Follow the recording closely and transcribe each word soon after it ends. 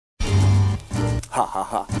Ha ha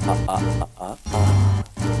ha ha ha ha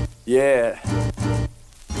ha. Yeah.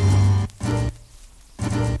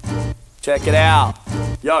 Check it out.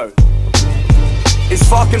 Yo. It's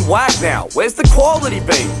fucking whack now. Where's the quality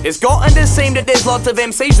be? It's gotten to seem that there's lots of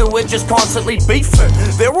MCs who are just constantly beefing.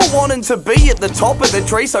 They're all wanting to be at the top of the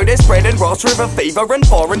tree, so they're spreading Ross River fever and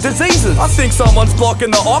foreign diseases. I think someone's blocking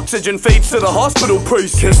the oxygen feeds to the hospital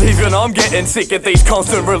priest, cause even I'm getting sick of these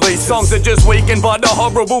constant release. Songs are just weakened by the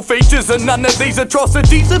horrible features, and none of these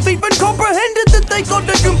atrocities have even comprehended that they got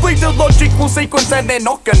to complete the logical sequence, and they're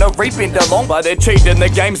not gonna reap into long. But they're cheating, the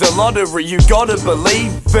game's a lottery, you gotta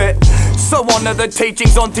believe it. So on to the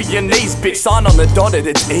teachings, onto your knees, bitch. Sign on the dotted,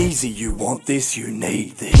 it's easy. You want this, you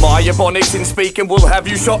need this. My ebonics in speaking will have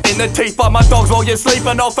you shot in the teeth by my dogs while you're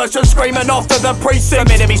sleeping. Officers screaming off to the precinct.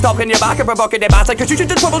 The enemy stopping your back and provoking their master, cause you should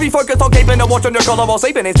just probably focus on keeping a watch on your collar while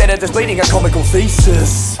sleeping, instead of just bleeding a comical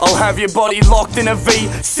thesis. I'll have your body locked in a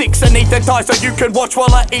V6 and eat the tie so you can watch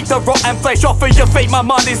while I eat the rotten flesh off of your feet. My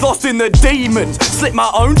mind is lost in the demons. Slit my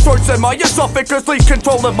own throat so my esophagus leaves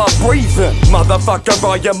control of my breathing. Motherfucker,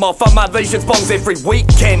 I am off of my lesions bongs every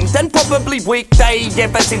weekend and probably weekday,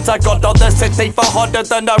 ever since I got on the sativa, hotter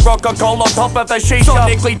than a rocker coal on top of a shisha.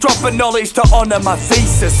 Sonically dropping knowledge to honour my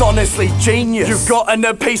thesis, honestly genius. You've gotten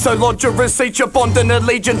a piece, so lodge a receipt, your bond and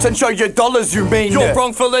allegiance and show your dollars, you mean your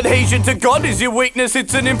wrongful adhesion to God is your weakness,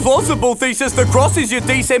 it's an implausible thesis. The cross is your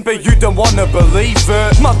descent, but you don't wanna believe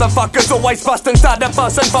it. Motherfuckers always bust and start a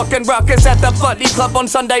fuss and fucking ruckus at the bloody club on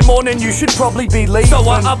Sunday morning, you should probably be leaving. So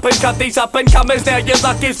I up and cut these up and comers, now your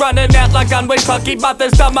luck is running out like unwed clucky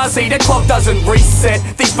mothers dumb. I see the clock doesn't reset.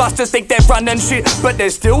 These busters think they're running shit, but they're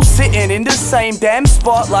still sitting in the same damn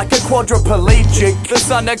spot like a quadriplegic. The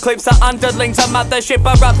sun eclipse, the underlings, a mothership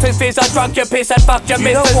erupts, fears I drunk your piss and fucked your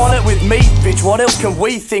missus. You don't want it with me, bitch, what else can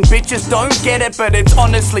we think? Bitches don't get it, but it's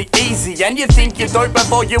honestly easy, and you think you're dope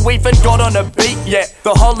before you even got on a beat yet.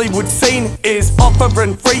 The Hollywood scene is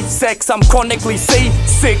offering free sex, I'm chronically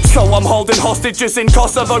seasick, so I'm holding hostages in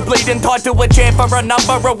Kosovo, bleeding tied to a chair for a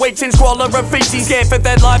number of weeks in squalor and feces, scared for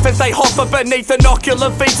their life as they hover beneath inocular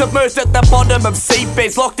feet, submerged at the bottom of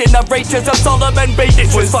seabeds, locked in the reaches of Solomon Beach.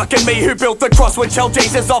 It was fucking me who built the cross which held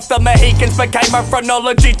Jesus off the Mohicans, became a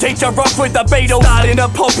phrenology teacher, rock with the Beatles, starting a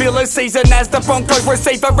popular season as the Broncos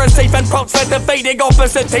receiver, receiving props for defeating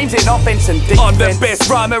opposite teams in offense and defense. I'm the best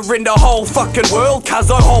rhymer in the whole fucking world,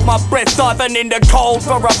 cause I hold my breath diving in the cold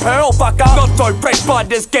for a pearl, fucker. Not so fresh, but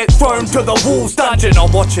just get thrown to the wolves dungeon.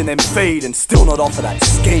 I'm watching them feed and still not off of that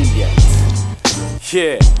scheme yet.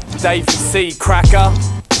 Yeah, Davey C, cracker.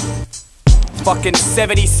 Fucking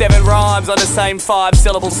 77 rhymes on the same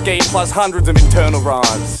 5-syllable scheme plus hundreds of internal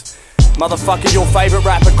rhymes. Motherfucker, your favourite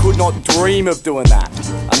rapper could not dream of doing that.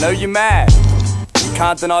 I know you're mad. You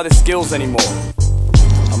can't deny the skills anymore.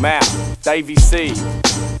 I'm out. Davey C,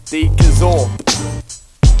 D Kazor,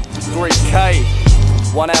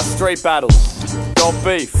 3K, 1 hour street battles, Dog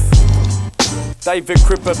Beef, David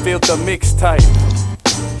Cryptic the mixtape.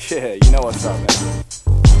 Yeah, you know what's up, man.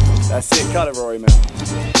 That's it, cut it, Rory, man.